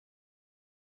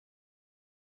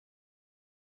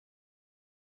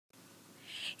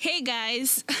Hey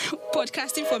guys,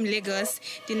 podcasting from Lagos,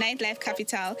 the nightlife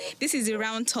capital. This is the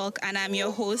Round Talk, and I'm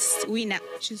your host, Wina.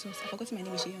 Jesus, I forgot my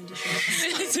name is on this show.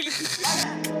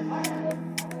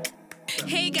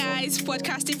 Hey guys,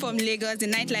 podcasting from Lagos, the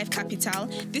nightlife capital.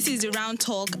 This is the Round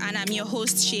Talk, and I'm your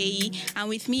host, Sheyi. And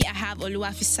with me, I have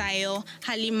Oluwafisayo,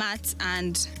 Halimat,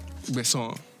 and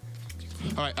Besson.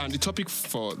 All right, and the topic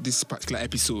for this particular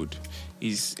episode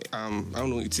is, I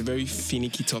don't know, it's a very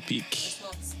finicky topic.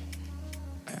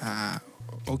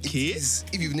 Okay.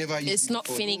 If you've never used it's not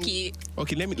finicky.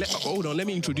 Okay, hold on. Let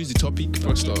me introduce the topic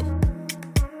first off.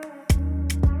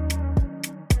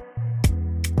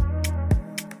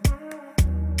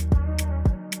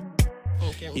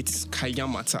 Okay. It's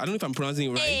kayamata. I don't know if I'm pronouncing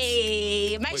it right.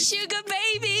 Hey, my sugar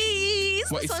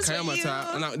babies. Well, it's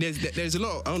kayamata. Now, there's a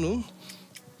lot of, I don't know,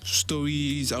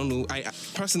 stories. I don't know. I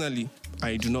personally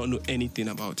do not know anything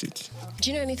about it.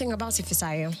 Do you know anything about it,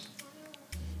 Fisayo?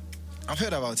 I've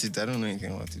heard about it. I don't know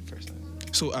anything about it personally.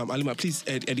 So, Alima, please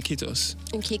educate us.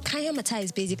 Okay, kayamata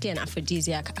is basically an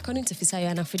aphrodisiac. According to Fisayo,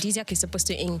 an aphrodisiac is supposed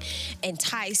to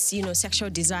entice, sexual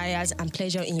desires and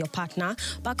pleasure in your partner.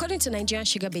 But according to Nigerian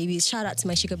sugar babies, shout out to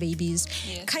my sugar babies,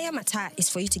 yes. Kayamata is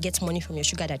for you to get money from your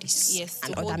sugar daddies, yes,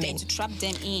 and other men. To trap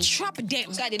them in. Trap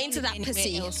them so that into that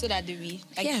pussy. So that they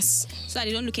yes. So that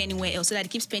they don't look anywhere else. So that they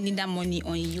keep spending that money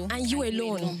on you. And you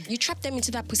alone. You trap them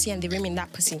into that pussy and they remain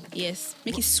that pussy. Yes.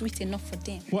 Make it sweet enough for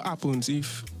them. What happens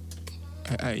if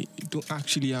I don't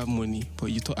actually have money, but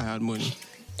you thought I had money?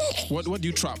 What do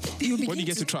you trap? What do you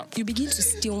get to trap? You begin to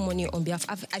steal money on behalf.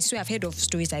 I swear I've heard of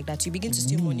stories like that. You begin to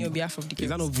steal money on behalf of the girls. Is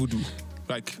that not voodoo?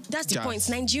 That's the point.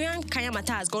 Nigerian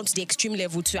kayamata has gone to the extreme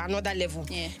level, to another level.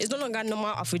 Yeah. It's no longer normal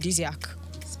aphrodisiac.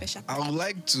 Special. I would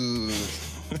like to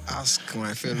ask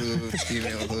my fellow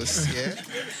female hosts,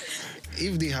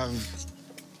 if they have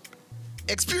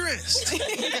experienced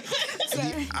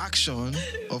the action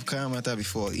of kayamata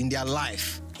before in their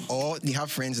life, or they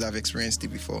have friends that have experienced it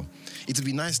before. It would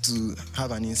be nice to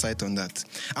have an insight on that.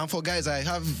 And for guys, I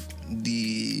have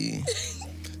the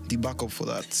backup for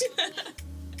that.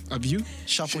 Have you?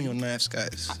 Sharpen your knives,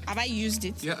 guys. Have I used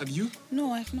it? Yeah, have you?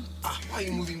 No, I've not. Why are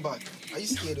you moving back? Are you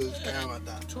scared of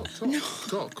kayamata?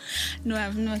 Talk. No,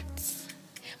 I've not.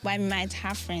 But I might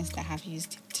have friends that have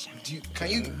used it. Can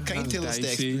you tell us the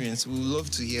experience? We would love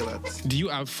to hear that. Do you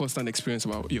have first-hand experience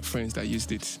about your friends that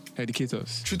used it? Educate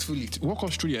us. Truthfully. Walk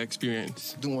us through your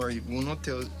experience. Don't worry, we will not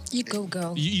tell. You go,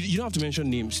 girl. You don't have to mention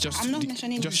names. I'm not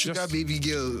mentioning names. Sugar baby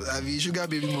girl. I mean, sugar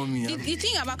baby mommy. The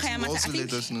thing about kayamata, I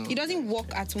think it doesn't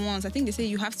work at once. I think they say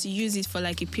you have to use it for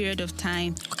like a period of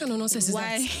time. What kind of nonsense is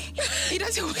that? It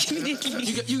doesn't work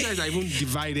immediately. You guys are even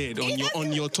divided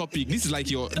on your topic. This is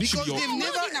like your. This because should be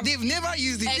your. They've never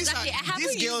used it. Exactly.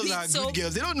 These girls are good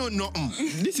girls. They don't know nothing.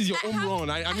 This is your own run.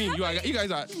 I mean, you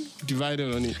guys are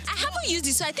divided on it. I haven't used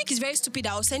it, so I think it's very stupid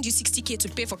that I'll send you 60k to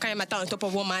pay for kayamata on top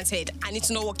of one man's head, and it's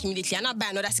not working immediately. And I'll buy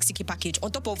another 60k package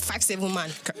on top of 5-7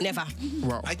 man. Never.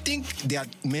 Wow. I think they are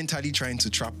mentally trying to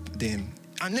trap them.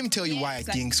 And let me tell you why I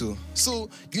think so. So,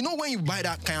 when you buy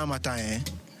that kayamata,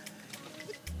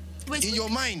 in your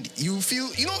mind, you feel,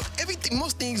 everything,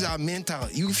 most things are mental.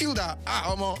 You feel that,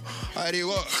 I work.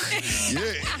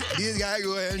 This guy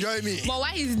will enjoy me. But why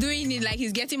he's doing it, like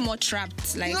he's getting more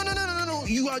trapped. Like No.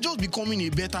 You are just becoming a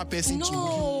better person.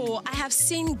 No, I have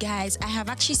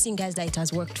actually seen guys that it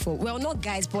has worked for. Well, not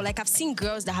guys, but like I've seen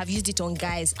girls that have used it on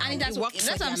guys. And it works.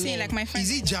 That's what I'm saying, like my friend.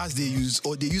 Is it jazz they use,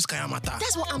 or they use kayamata?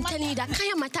 That's what I'm telling you, that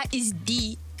kayamata is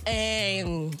the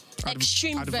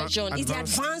extreme version. It's the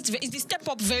advanced, it's the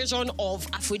step-up version of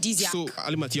aphrodisiac. So,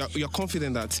 Alimat, you're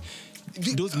confident that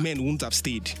those men won't have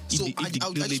stayed if the I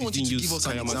just want you to give us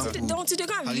an example. They're going to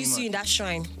release you in that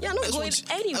shrine. You're not going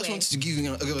anywhere. I just want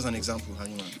you to give us an example,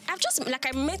 Halima. I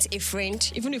met a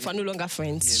friend, even if we're no longer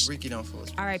friends. Yeah, break it down for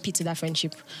us. RIP to that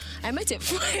friendship. I met a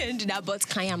friend that bought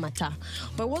kayamata,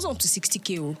 but it wasn't up to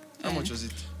 60k. How much was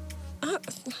it? I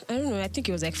don't know. I think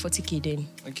it was like 40k then.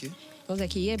 Okay. I was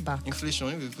like a year back. Inflation,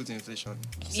 if we put inflation.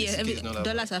 Yeah,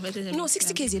 dollars have affected. No,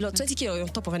 60k is a lot. 20k on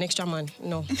top of an extra man.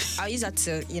 No. I'll use that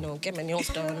to, get my nails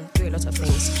done, do a lot of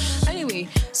things. Anyway,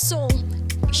 so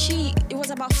it was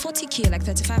about 40k, like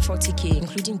 40k,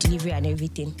 including delivery and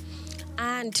everything.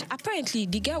 And apparently,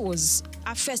 the girl was,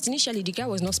 initially, the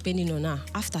girl was not spending on her.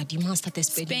 After, the man started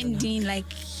spending like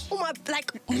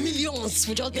millions.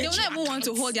 They don't even want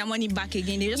to hold their money back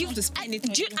again. They just want to spend it.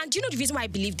 Do you know the reason why I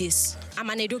believe this?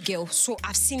 I'm an Edo girl, so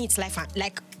I've seen it live,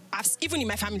 even in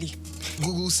my family.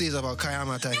 Google says about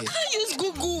kayamata here. You can't use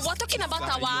Google. We're talking about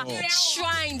our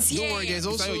shrines here. Don't worry, there's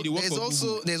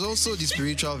also the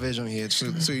spiritual version here,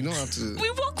 so you don't have to. We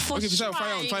work for Fisayo,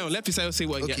 fire on. Let Fisayo say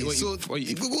what. Okay, what so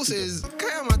you- Google says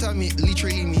kayamata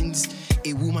literally means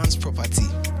a woman's property.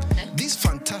 This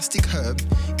fantastic herb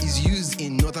is used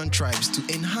in northern tribes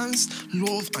to enhance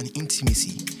love and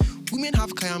intimacy. Women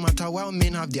have kayamata while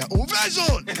men have their own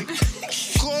version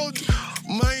called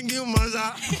Mangi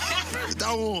Maza.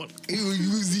 That one, you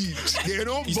use it. They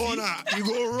don't bother. You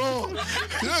go wrong.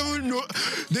 They don't even know.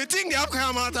 They think they have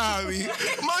kayamata.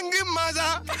 Mangi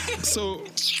Maza. So,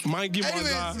 Mangi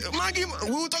Anyways, Maza. Mangi,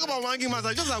 we will talk about Mangi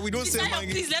Maza just like we don't say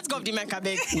Mangi. Please, let's go off the mic, I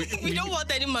beg. We don't want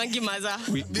any mangi maza.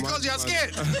 Because you are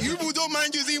scared. You people don't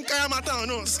mind using kayamata on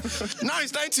us. Now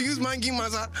it's time to use Mangi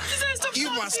Maza. You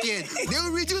are scared. They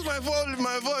will reduce my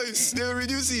voice. They will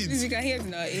reduce it. You can hear the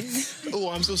noise. Oh,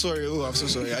 I'm so sorry.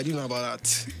 I didn't know about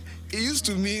that. It used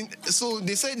to mean, so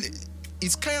they said,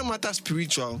 is kayamata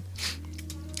spiritual?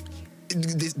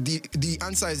 The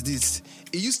answer is this.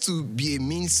 It used to be a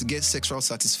means to get sexual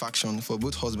satisfaction for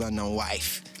both husband and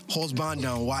wife.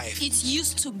 It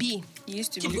used to be.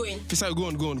 Keep going. Fisayo, go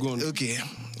on. Okay.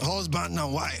 Husband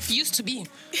and wife. Used to be.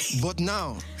 But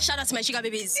now, Shout out to my sugar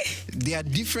babies. there are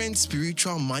different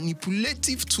spiritual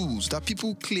manipulative tools that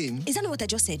people claim. Is that not what I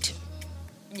just said?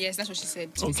 Yes, that's what she said.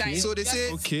 Okay. So they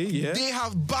say they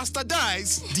have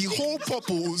bastardized the whole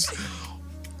purpose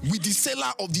with the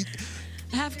seller of the.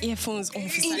 I have earphones on.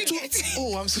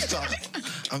 Oh, I'm so sorry.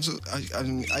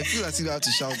 I feel as if I have to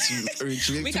shout to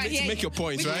Rachel. We can hear make you. your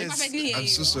point, We can right? perfectly hear I'm you.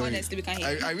 so sorry. Honestly, we can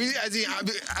hear you. I really,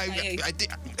 I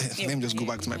think. Let me just go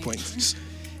back to my point.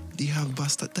 They have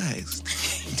bastardized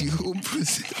the whole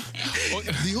process,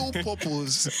 the whole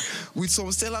purpose, with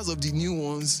some sellers of the new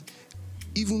ones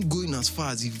even going as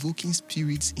far as evoking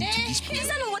spirits into this Is product.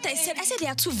 that not what I said? I said there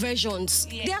are two versions.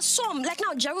 Yeah. There are some, like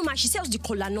now, Jaruma, she sells the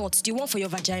cola nut, the one for your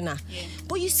vagina. Yeah.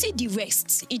 But you see the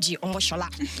rest, e.g., Omoshola,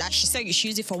 that she said you should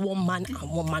use it for one man and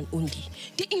one man only.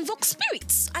 They invoke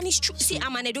spirits, and it's true. See,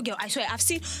 I'm an Edo girl. I swear, I've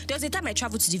seen, there was a time I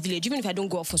traveled to the village, even if I don't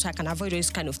go often, so I can avoid those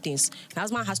kind of things. My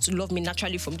husband has to love me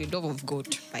naturally from the love of God,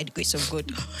 by the grace of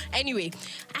God. Anyway,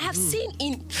 I have seen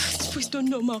it's not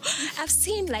normal. I've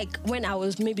seen, like, when I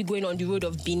was maybe going on the road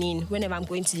of Benin, whenever I'm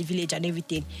going to the village and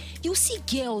everything, you see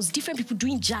girls, different people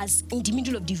doing jazz in the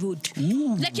middle of the road.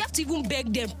 Ooh. Like you have to even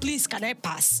beg them, please, can I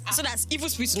pass? So that evil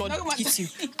spirits not hit you.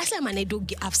 I said, man, I don't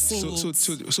get. I've seen it.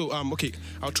 So okay,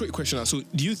 I'll throw a question out. So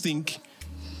do you think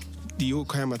the whole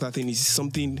kayamata thing is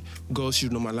something girls should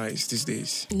normalize these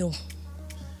days? No.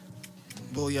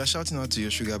 But you're shouting out to your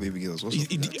sugar baby girls. What's up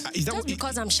with that? Is that Just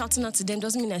because I'm shouting out to them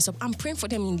doesn't mean I stop. I'm praying for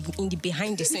them in the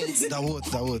behind the scenes. That what?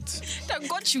 That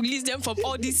God should release them from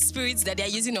all these spirits that they are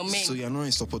using on men. So you're not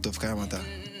in support of kayamata?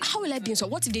 How will I be in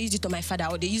support? What if they use it on my father,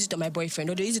 or they use it on my boyfriend,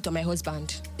 or they use it on my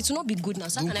husband? It will not be good now.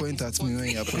 So Don't point at me when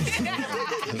you're pointing.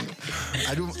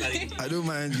 I don't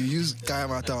mind you use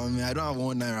kayamata on me. I don't have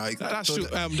 £1. That's true.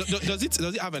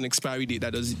 Does it have an expiry date?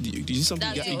 Is it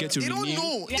something you get to They renew? don't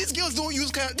know. Yeah. These girls don't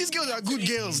use kayamata. These girls are good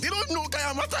girls. They don't know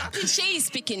kayamata. Shay is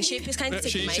speaking. Shay, please can you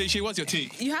take the mic? Shay, what's your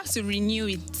take? You have to renew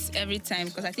it every time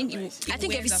because I think it every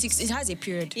wears 6, it has a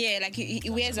period. Yeah, like it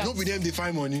wears out. Don't be them, they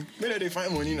find money. Maybe they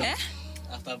find money now. Eh?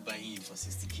 After buying it for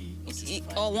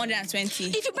 60k or 120.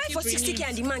 If you buy for 60k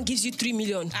and the man gives you 3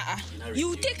 million,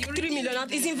 you take 3 million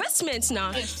out. It's investment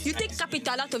now. You take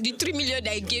capital out of the 3 million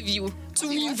that he gave you to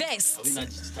invest. Are we not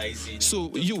digitizing?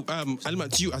 So you,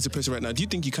 Alimat, you as a person right now, do you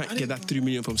think you can't get that 3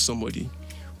 million from somebody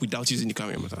without using the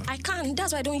kayamata? I can.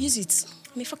 That's why I don't use it.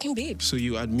 I'm a fucking babe. So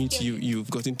you admit you've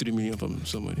gotten 3 million from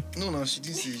somebody? No, she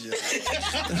didn't say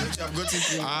it. I've got it.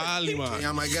 Alimat.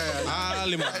 Yeah, my guy.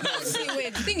 Alimat. See,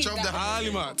 wait, the thing is Chop that, the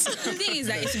Alimat. the thing is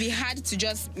that it would be hard to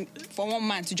just, for one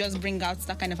man to just bring out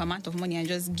that kind of amount of money and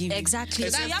just give Exactly.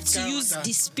 You. So you have to use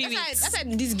the spirit. That's why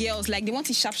these girls, like, they want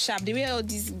it sharp. The way all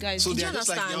these guys... So Do they you are just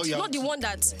like, understand? yeah. Not the one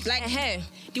that, like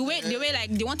the way like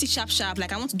they want it sharp,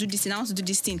 like I want to do this thing, I want to do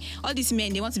this thing. All these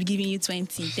men, they want to be giving you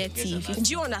 20, 30, 50. do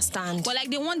you understand? But like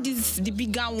they want the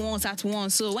bigger ones at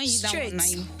once. So when you Straight. that one, now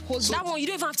you hold That one, you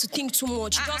don't even have to think too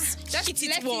much. just Hit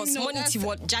let it him once. know Money that's- to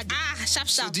what? Jadi. sharp.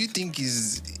 So do you think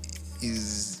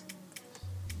is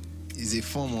a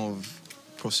form of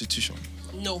prostitution?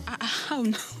 No. How no?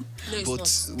 No, it's But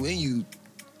not. when you...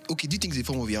 Okay, do you think it's a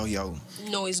form of yao?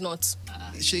 No, it's not.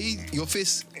 Shay, your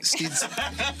face states...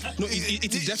 No,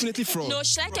 it is definitely fraud. No,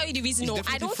 should I tell you the reason? It's No, I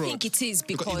definitely don't fraud. think it is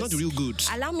because it's not the real goods.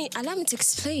 Allow me to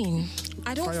explain.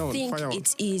 I don't Fire on, think fire on.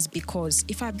 it is because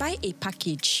if I buy a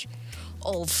package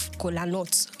of cola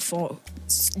nuts for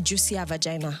juicier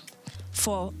vagina,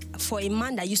 for a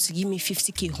man that used to give me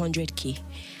 50k, 100k,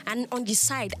 and on the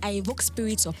side I invoke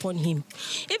spirits upon him.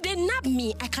 If they nab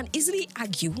me, I can easily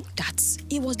argue that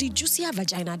it was the juicier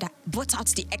vagina that brought out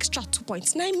the extra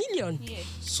 2.9 million. Yeah.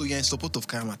 So you're in support of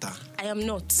kayamata? I am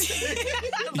not.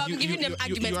 But I'm giving them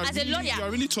arguments as a lawyer. You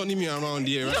are really turning me around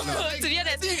here right now. To be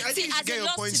honest, I think you should get your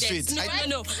point straight.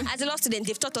 No. As a law student,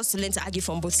 they've taught us to learn to argue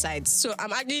from both sides. So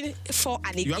I'm arguing for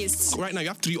and against. Right now, you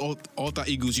have 3 alter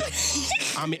egos.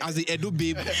 I mean, as a Edo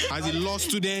babe, as a law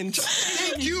student.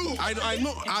 You. I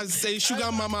know, as a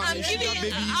sugar mama, and a sugar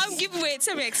baby. Wait,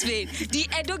 let me explain. The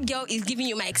Edo girl is giving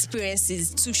you my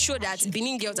experiences to show that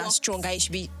Benin girls are stronger. You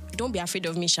should be. Don't be afraid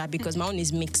of me, Sha, because my own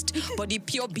is mixed. But the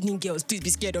pure Benin girls, please be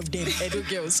scared of them, Edo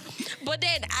girls. But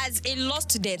then, as a law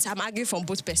student, I'm arguing from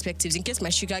both perspectives in case my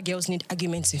sugar girls need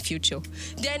arguments in future.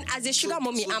 Then, as a sugar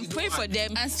mommy, I'm praying for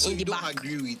them in the back.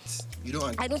 You don't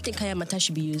agree. I don't think kayamata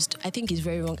should be used. I think it's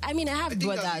very wrong. I mean, I have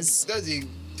brothers. That's a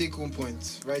take-home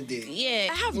point right there.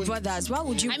 Yeah. I have brothers. Why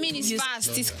would you? I mean, it's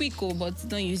fast, it's quick, but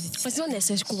don't use it. But it's not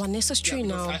necessary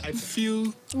now. I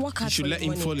feel Work hard you should for let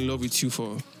your him money. fall in love with you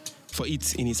for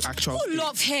it in his actual. Who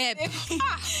love help?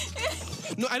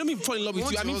 No, I don't mean fall in love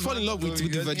with you. I mean fall in love with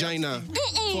the vagina.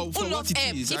 For Who love what it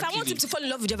help? is. If I want him to fall in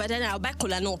love with your vagina, I'll buy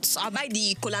cola nuts. I'll buy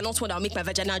the cola nuts one that'll make my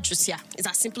vagina juicier. It's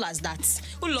as simple as that.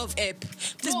 Who love help?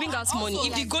 Please bring out money.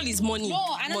 If the goal is money. No,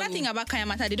 another money. thing about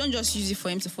kayamata, they don't just use it for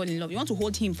him to fall in love. You want to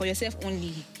hold him for yourself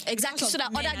only. Exactly, so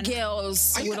that Men other and-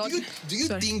 girls will not. Do you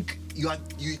Sorry. think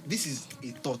this is a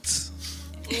thought?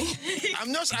 I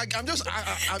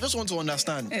just want to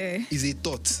understand. Is a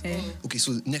thought. Okay,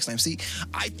 so next time, see,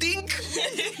 I think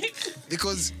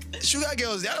because sugar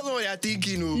girls, they don't know what they're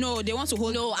thinking. No, they want to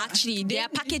hold. No, actually, they are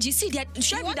packages. See,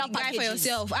 should I You read want out the guy packages for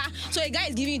yourself. So a guy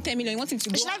is giving you 10 million. You want him to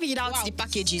go. Should I read out the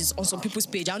packages on some people's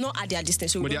page? I'll not add their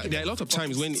distance. So But there are a lot of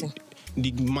times when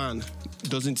the man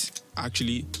doesn't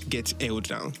actually get held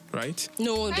down, right?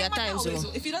 No, there are times.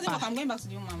 If it doesn't work, I'm going back to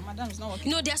the woman. Madam, it's not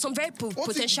working. No, there are some very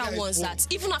potential guy ones for? that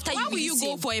even after Why you will you listen,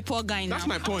 go for a poor guy now? That's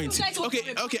my point.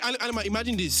 Okay, Alima,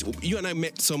 imagine this. You and I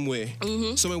met somewhere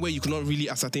where you could not really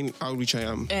ascertain how rich I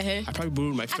am. I probably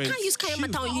borrowed my I friend. can't use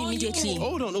kayamata on you immediately.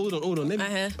 Hold on. Let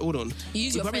me, hold on. You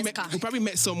use your friend's car. We probably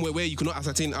met somewhere where you could not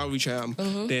ascertain how rich I am.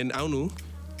 Then, I don't know,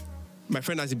 my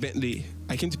friend has a Bentley.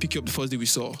 I came to pick you up the first day we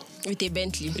saw. With a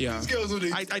Bentley. Yeah. I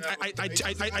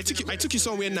took you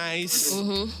somewhere nice.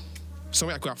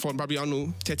 Somewhere I could afford probably, I don't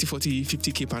know, 30, 40,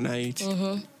 50k per night.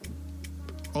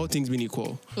 All things being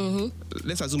equal.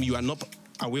 Let's assume you are not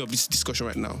aware of this discussion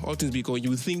right now. All things being equal,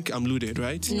 you think I'm loaded,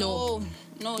 right? No,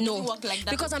 it doesn't work like that.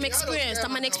 Because I'm experienced.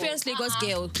 I'm an experienced Lagos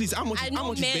girl. Please, how much is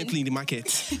Bentley in the market?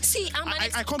 See,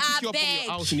 I can't pick you up from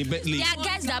your house in a Bentley. There are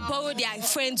guys that borrow their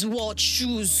friends' watch,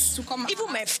 shoes. Even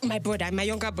my brother, my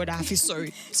younger brother, I feel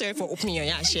sorry. Sorry for opening your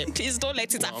yash. Please don't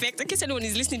let it affect. In case anyone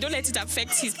is listening, don't let it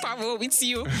affect his power with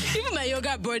you. Even my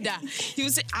younger brother, he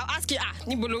will say, I'll ask you,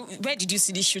 Nibolo, where did you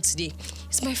see this shoe today?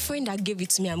 It's my friend that gave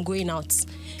it to me. I'm going out.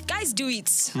 Guys, do it.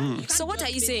 So what are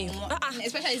you saying?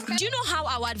 Do you know how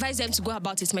I would advise them to go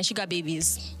about it, my sugar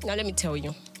babies? Now let me tell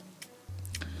you.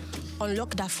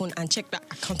 Unlock that phone and check that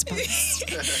account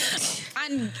balance.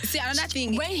 And see another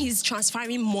thing. When he's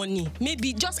transferring money,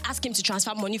 maybe just ask him to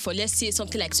transfer money for, let's say,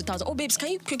 something like 2,000. Oh, babes, can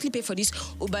you quickly pay for this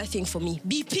Uber thing for me?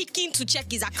 Be picking to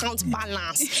check his account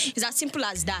balance. It's as simple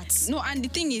as that. No, and the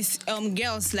thing is,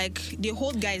 girls, like, they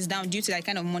hold guys down due to that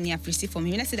kind of money I've received from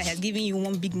him. Let's say that he has given you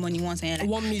one big money once, and you're like,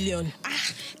 1 million.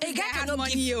 a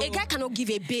guy cannot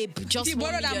give a babe just if you 1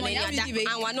 borrow that million money,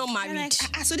 and we're not You're married.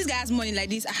 like, so this guy has money like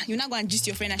this. You're not going to gist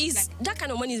your friend. And she's Is like, that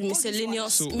kind of money is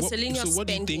miscellaneous? So what do you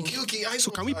spending. think? Okay, So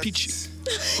can we pitch?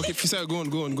 Okay, Fisaya, go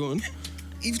on.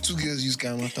 If 2 girls use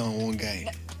kayamata on one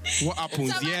guy, What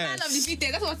happens? so Yes.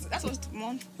 that's what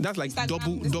mom. That's like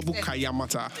Instagram, double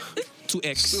kayamata.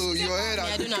 2x. so your head I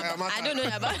has don't know. kayamata. I don't know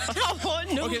about that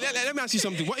one. No. Okay, let me ask you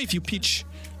something. What if you pitch,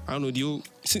 I don't know,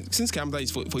 since kayamata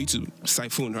is for you to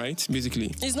siphon, right?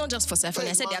 Basically. It's not just for siphon.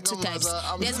 I said there are 2 types.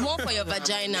 There's one for your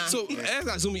vagina. So let's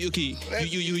assume, okay,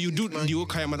 you do the whole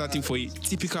kayamata thing for a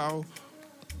typical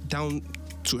down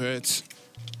to earth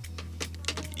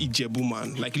Ijebu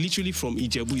man, like literally from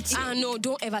Ijebu itself. No,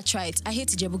 don't ever try it. I hate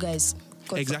Ijebu guys.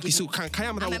 God Exactly. So forgive me. can kayamata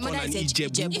And my work on mother an is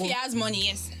Ijebu? If he has money,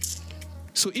 yes.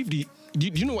 So if the do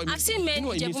you know what I've seen men you know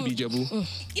what it means to be Ijebu?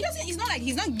 He doesn't. It's not like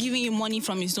he's not giving you money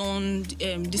from his own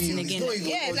this thing again.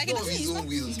 Yeah, like it doesn't. It's not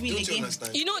his will again.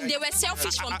 You know, they were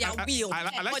selfish from their will, I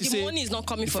like but to the say, money is not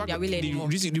coming in from fact, their will anymore.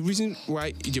 The reason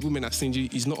why Ijebu men are stingy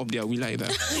is not of their will either.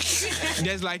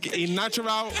 There's like a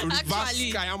natural reverse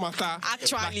Actually. kayamata that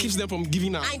Actually. keeps them from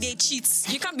giving out. And they cheat.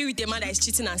 You can't be with a man that is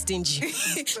cheating and stingy.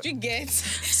 You get.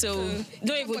 So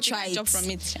don't even try it. Job from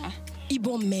it. Yeah.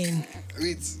 Igbo men.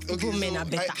 Wait, okay. Igbo men so are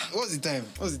better. What's the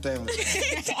time?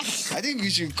 I think we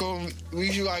should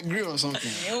agree on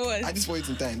something at this point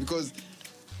in time, because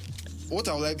what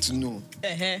I would like to know,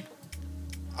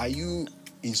 are you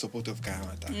in support of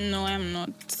kayamata? No, I'm not.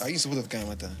 Are you in support of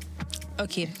kayamata?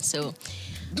 Okay, so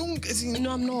Don't.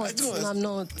 no, I'm not. No, I'm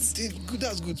not. Good,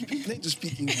 that's good. Learn to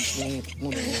speak English one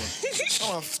on one.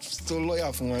 I'm a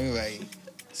lawyer for my right.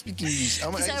 Speak English.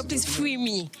 Fisayo, please free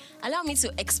me. Allow me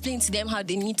to explain to them how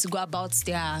they need to go about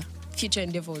their future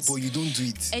endeavors. But you don't do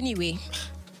it. Anyway,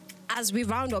 as we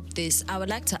round up this, I would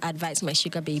like to advise my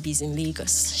sugar babies in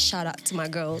Lagos. Shout out to my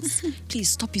girls.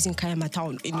 Please stop using kayamata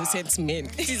on innocent men.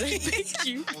 Please, I beg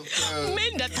you.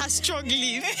 Men that are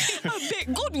struggling. I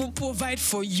beg, God will provide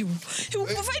for you. He will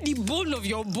provide the bone of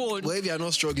your bone. But if you are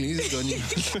not struggling, use it on you.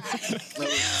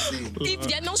 If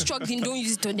they're not struggling, don't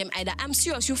use it on them either. I'm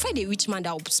serious. You'll find a rich man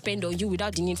that will spend on you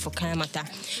without the need for kayamata.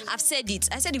 I've said it.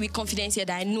 I said it with confidence here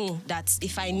that I know that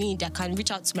if I need, I can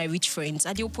reach out to my rich friends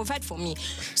and they will provide for me.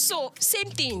 So, same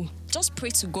thing. Just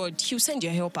pray to God. He'll send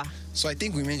your helper. So I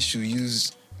think women should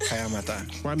use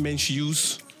kayamata. Why men should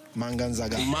use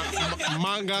Manganzaga.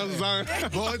 Manganzaga.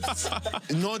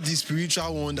 But not the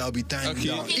spiritual one that will be tying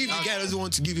you down. If the guy doesn't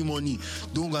want to give you money,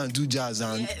 don't go and do jazz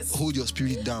and hold your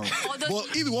spirit down. But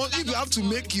if you have to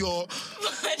make your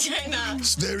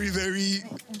very, very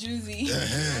juicy.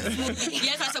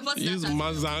 Yes, I suppose use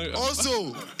Manganzaga.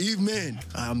 Also, if men,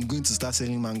 I'm going to start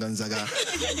selling Manganzaga.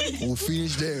 We'll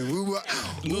finish there.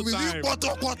 No time.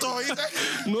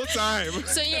 No time.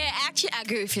 So yeah, I actually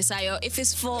agree with Fisayo. If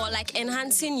it's for like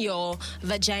enhancing your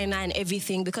vagina and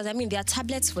everything, because I mean there are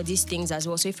tablets for these things as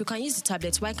well. So if you can use the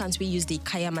tablets, why can't we use the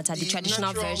kayamata, the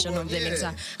traditional version of the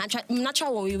mixer? And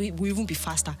natural one will even be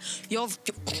faster. Your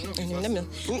vagina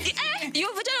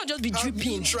will just be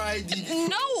dripping. Tried it.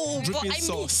 No, but I mean,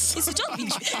 sauce. it's just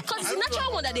because the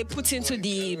natural one that they put into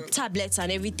the tablets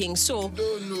and everything. So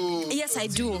Don't know. yes, I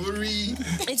do. It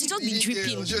will just be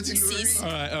dripping. Sis. All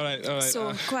right.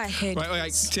 So go ahead. All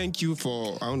right. Thank you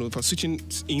for switching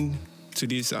in to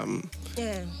this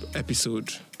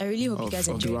episode. I really hope you guys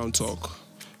of the enjoyed Round Talk.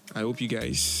 I hope you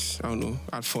guys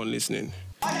had fun listening.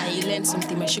 and you learned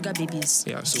something, my sugar babies.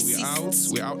 Yeah, so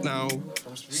we're out now.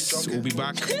 So we'll be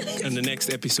back in the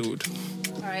next episode.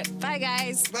 All right, bye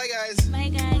guys. Bye, guys. Bye,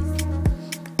 guys.